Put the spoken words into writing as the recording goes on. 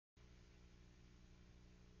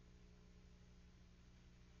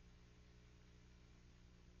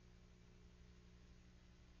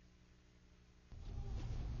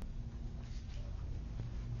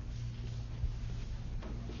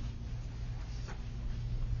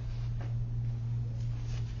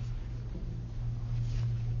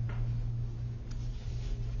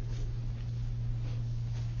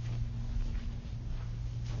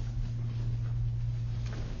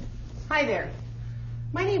Hi there.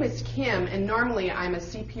 My name is Kim, and normally I'm a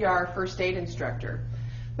CPR first aid instructor.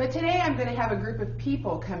 But today I'm going to have a group of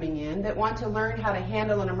people coming in that want to learn how to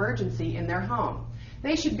handle an emergency in their home.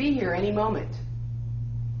 They should be here any moment.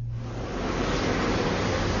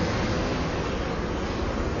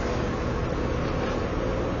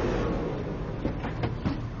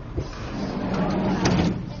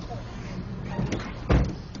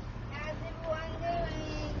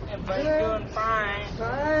 Everybody's doing fine.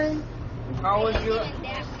 Fine. How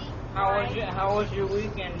was your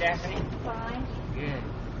weekend, Daphne? Fine. Good.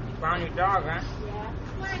 You found your dog, huh? Yeah.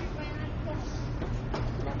 Come on, friend.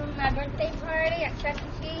 Remember my birthday party at Chuck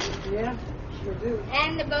E. Cheese? Yeah, sure do.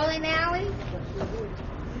 And the bowling alley? Sure do.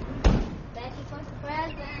 Thank you for the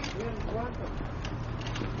present. You're welcome.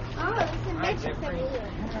 Oh, there's some Hi, pictures over Jeffrey. here.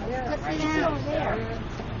 Yeah. Let's sit down over there.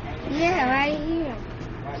 Yeah, right here.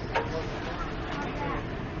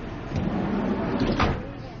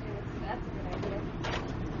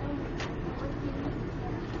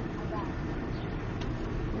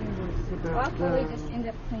 About, Well, we just end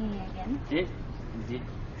up cleaning again. Did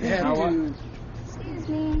yeah, How to Excuse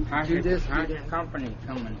me. how's Do your, this, how's do your that. company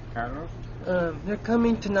coming, Carlos? they're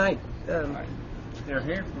coming tonight. They're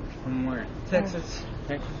here from where? Texas.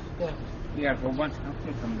 Texas? Yeah. You got a whole bunch of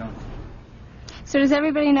company coming down. So does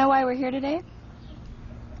everybody know why we're here today?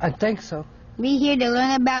 I think so. We here to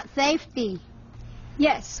learn about safety.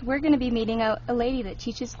 Yes, we're going to be meeting a lady that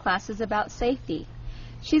teaches classes about safety.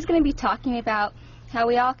 She's going to be talking about how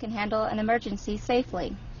we all can handle an emergency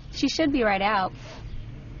safely. She should be right out.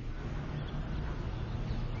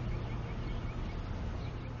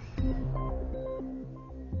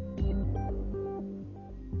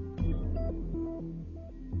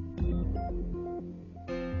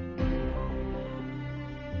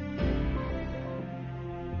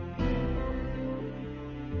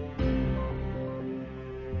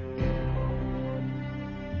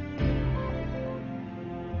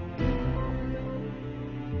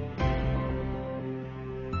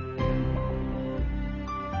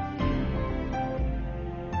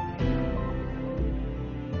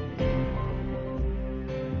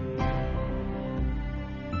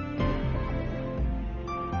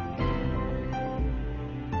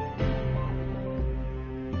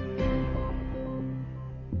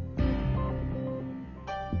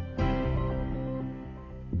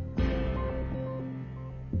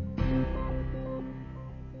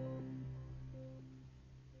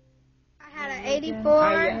 I had an 84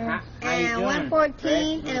 How you and a doing,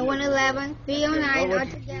 114 Fred? and a 111, 309 What all would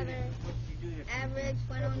you- together. Average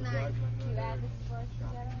 109.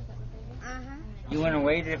 Uh-huh. You went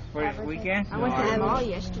away for this weekend? I went to the mall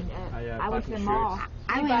yesterday. I went to the mall.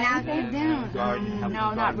 I went out there dinner.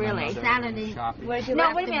 No, not really. Saturday. Wait a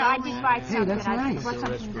minute, I just buy something. that's nice. I bought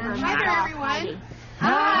something for Hi there, everyone.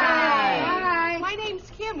 Hi. Hi. My name's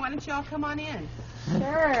Kim. Why don't you all come on in?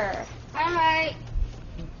 Sure. Hi.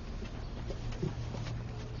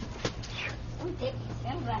 I'm taking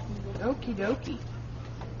sunglasses. Okie dokie.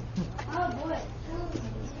 Oh, boy.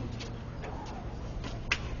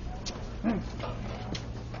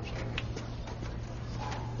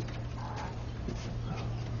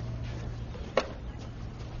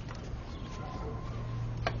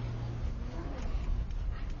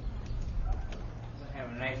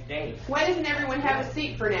 Have a nice day. Why doesn't everyone have a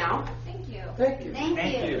seat for now? Thank you. Thank you.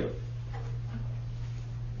 Thank you.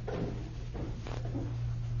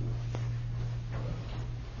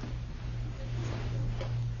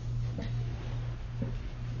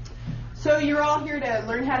 So you're all here to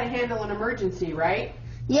learn how to handle an emergency, right?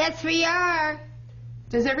 Yes, we are.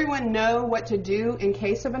 Does everyone know what to do in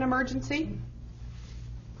case of an emergency?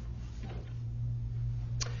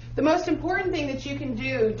 The most important thing that you can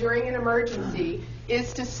do during an emergency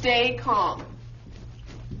is to stay calm.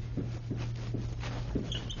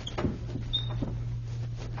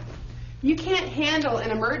 You can't handle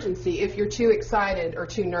an emergency if you're too excited or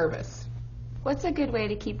too nervous. What's a good way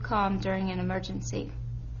to keep calm during an emergency?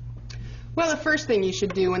 Well, the first thing you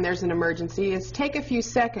should do when there's an emergency is take a few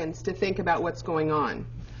seconds to think about what's going on.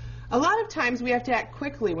 A lot of times we have to act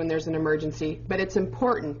quickly when there's an emergency, but it's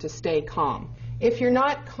important to stay calm. If you're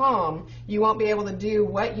not calm, you won't be able to do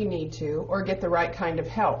what you need to or get the right kind of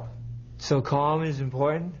help. So calm is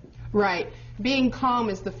important? Right. Being calm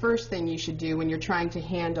is the first thing you should do when you're trying to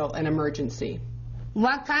handle an emergency.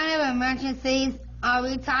 What kind of emergencies are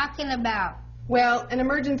we talking about? Well, an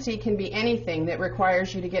emergency can be anything that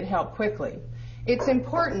requires you to get help quickly. It's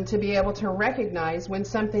important to be able to recognize when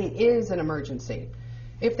something is an emergency.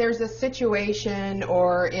 If there's a situation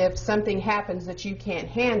or if something happens that you can't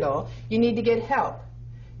handle, you need to get help.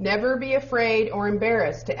 Never be afraid or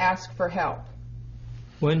embarrassed to ask for help.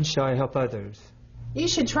 When shall I help others? You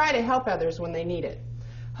should try to help others when they need it.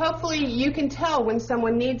 Hopefully you can tell when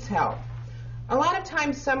someone needs help. A lot of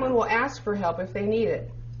times someone will ask for help if they need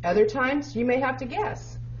it. Other times you may have to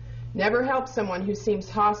guess. Never help someone who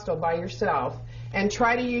seems hostile by yourself, and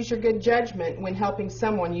try to use your good judgment when helping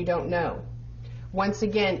someone you don't know. Once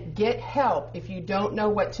again, get help if you don't know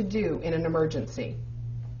what to do in an emergency.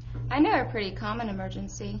 I know a pretty common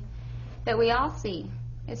emergency that we all see.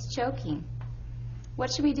 It's choking.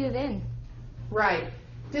 What should we do then? Right.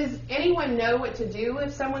 Does anyone know what to do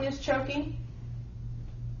if someone is choking?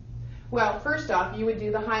 Well, first off, you would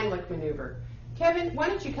do the Heimlich maneuver. Kevin, why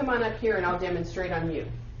don't you come on up here and I'll demonstrate on you.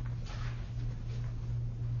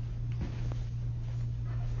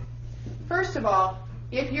 First of all,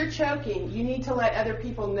 if you're choking, you need to let other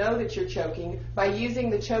people know that you're choking by using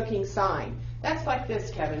the choking sign. That's like this,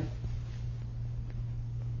 Kevin.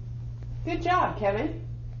 Good job, Kevin.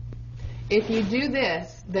 If you do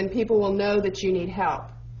this, then people will know that you need help.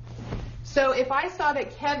 So if I saw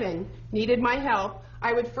that Kevin needed my help,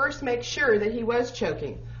 I would first make sure that he was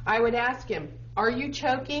choking. I would ask him, "Are you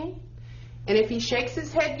choking?" And if he shakes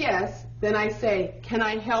his head yes, then I say, "Can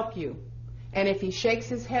I help you?" And if he shakes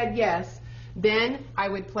his head yes, then I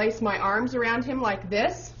would place my arms around him like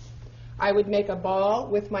this. I would make a ball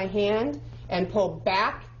with my hand and pull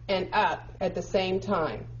back and up at the same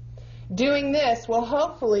time. Doing this will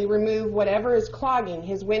hopefully remove whatever is clogging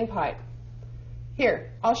his windpipe.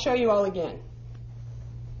 Here, I'll show you all again.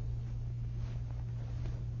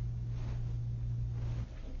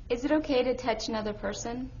 Is it okay to touch another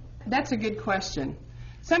person? That's a good question.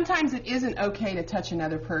 Sometimes it isn't okay to touch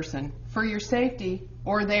another person for your safety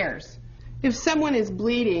or theirs. If someone is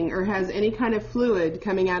bleeding or has any kind of fluid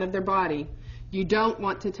coming out of their body, you don't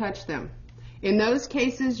want to touch them. In those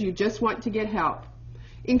cases, you just want to get help.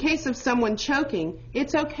 In case of someone choking,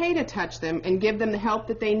 it's okay to touch them and give them the help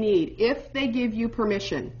that they need if they give you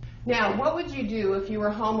permission. Now, what would you do if you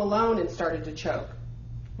were home alone and started to choke?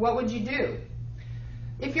 What would you do?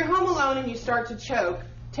 If you're home alone and you start to choke,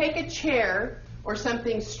 take a chair or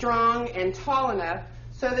something strong and tall enough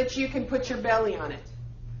so that you can put your belly on it.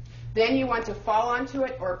 Then you want to fall onto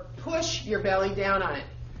it or push your belly down on it,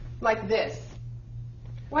 like this.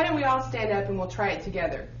 Why don't we all stand up and we'll try it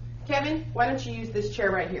together? Kevin, why don't you use this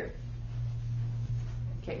chair right here?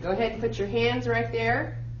 Okay, go ahead and put your hands right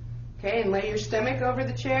there. Okay, and lay your stomach over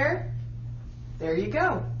the chair. There you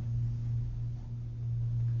go.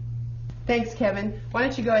 Thanks, Kevin. Why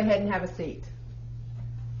don't you go ahead and have a seat?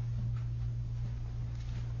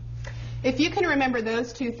 If you can remember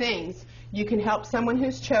those two things, you can help someone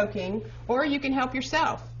who's choking, or you can help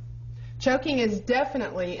yourself. Choking is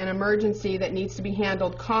definitely an emergency that needs to be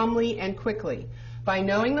handled calmly and quickly. By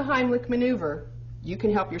knowing the Heimlich maneuver, you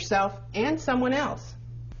can help yourself and someone else.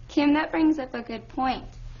 Kim, that brings up a good point.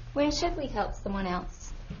 When should we help someone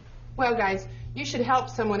else? Well, guys, you should help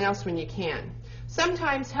someone else when you can.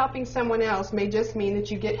 Sometimes helping someone else may just mean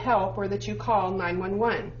that you get help or that you call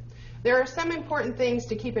 911. There are some important things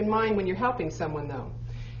to keep in mind when you're helping someone, though.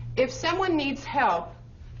 If someone needs help,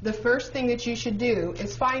 the first thing that you should do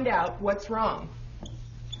is find out what's wrong.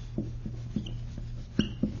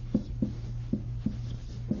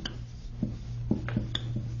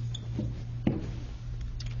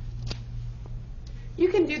 You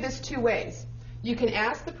can do this two ways. You can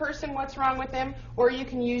ask the person what's wrong with them, or you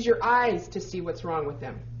can use your eyes to see what's wrong with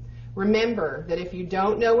them. Remember that if you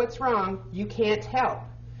don't know what's wrong, you can't help.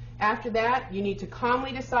 After that, you need to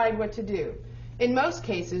calmly decide what to do. In most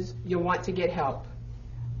cases, you'll want to get help.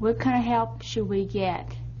 What kind of help should we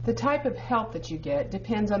get? The type of help that you get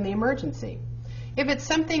depends on the emergency. If it's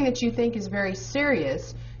something that you think is very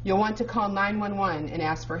serious, you'll want to call 911 and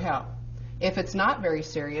ask for help. If it's not very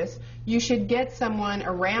serious, you should get someone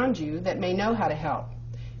around you that may know how to help.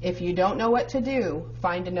 If you don't know what to do,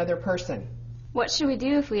 find another person. What should we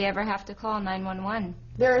do if we ever have to call 911?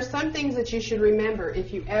 There are some things that you should remember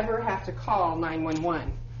if you ever have to call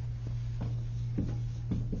 911.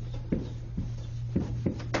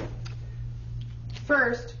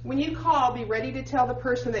 First, when you call, be ready to tell the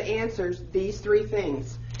person that answers these three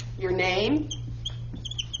things: your name,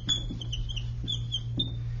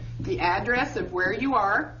 the address of where you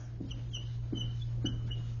are,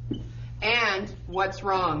 and what's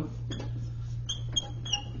wrong.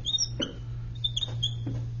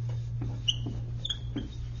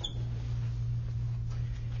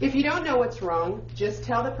 If you don't know what's wrong, just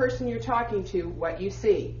tell the person you're talking to what you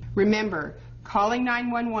see. Remember, calling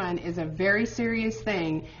 911 is a very serious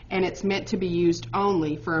thing, and it's meant to be used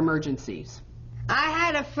only for emergencies. I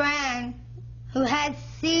had a friend who had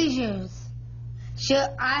seizures. Should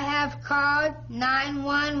I have called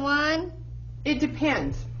 911? It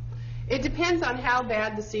depends. It depends on how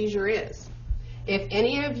bad the seizure is. If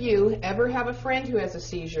any of you ever have a friend who has a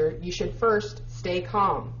seizure, you should first stay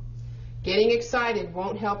calm. Getting excited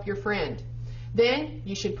won't help your friend. Then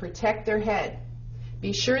you should protect their head.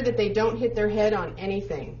 Be sure that they don't hit their head on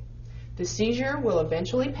anything. The seizure will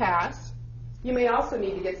eventually pass. You may also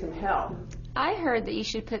need to get some help. I heard that you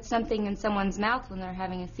should put something in someone's mouth when they're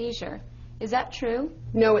having a seizure. Is that true?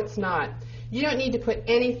 No, it's not. You don't need to put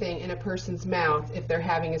anything in a person's mouth if they're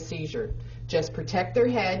having a seizure. Just protect their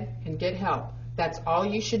head and get help. That's all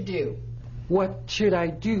you should do. What should I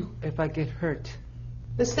do if I get hurt?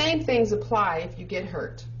 The same things apply if you get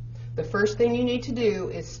hurt. The first thing you need to do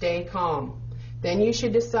is stay calm. Then you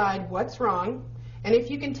should decide what's wrong, and if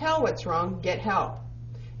you can tell what's wrong, get help.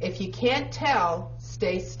 If you can't tell,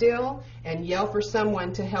 stay still and yell for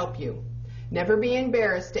someone to help you. Never be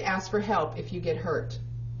embarrassed to ask for help if you get hurt.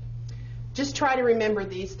 Just try to remember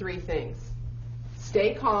these three things.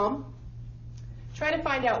 Stay calm, try to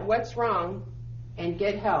find out what's wrong, and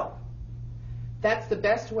get help. That's the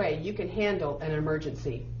best way you can handle an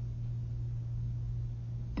emergency.